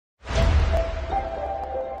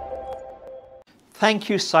Thank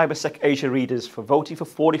you CyberSec Asia readers for voting for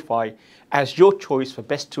Fortify as your choice for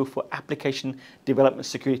best tool for application development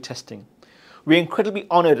security testing. We're incredibly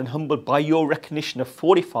honoured and humbled by your recognition of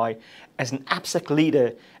Fortify as an AppSec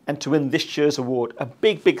leader and to win this year's award. A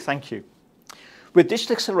big thank you. With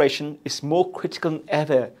digital acceleration, it's more critical than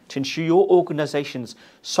ever to ensure your organization's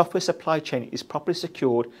software supply chain is properly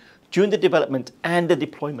secured during the development and the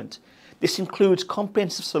deployment. This includes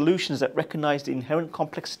comprehensive solutions that recognize the inherent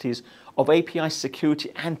complexities of API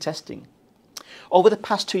security and testing. Over the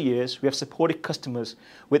past 2 years, we have supported customers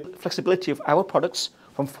with flexibility of our products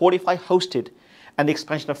from Fortify hosted and the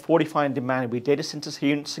expansion of Fortify on demand with data centers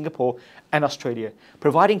here in Singapore and Australia,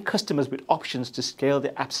 providing customers with options to scale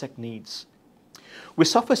their AppSec needs. With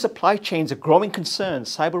software supply chains a growing concern,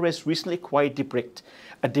 CyberRes recently acquired Debricked,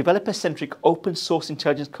 a developer-centric open source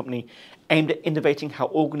intelligence company aimed at innovating how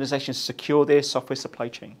organizations secure their software supply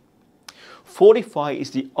chain. Fortify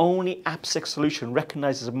is the only AppSec solution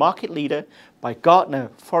recognized as a market leader by Gartner,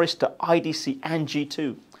 Forrester, IDC and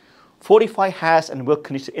G2. Fortify has and will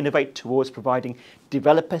continue to innovate towards providing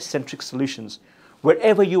developer-centric solutions.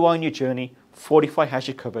 Wherever you are in your journey, Fortify has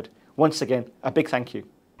you covered. Once again, a big thank you.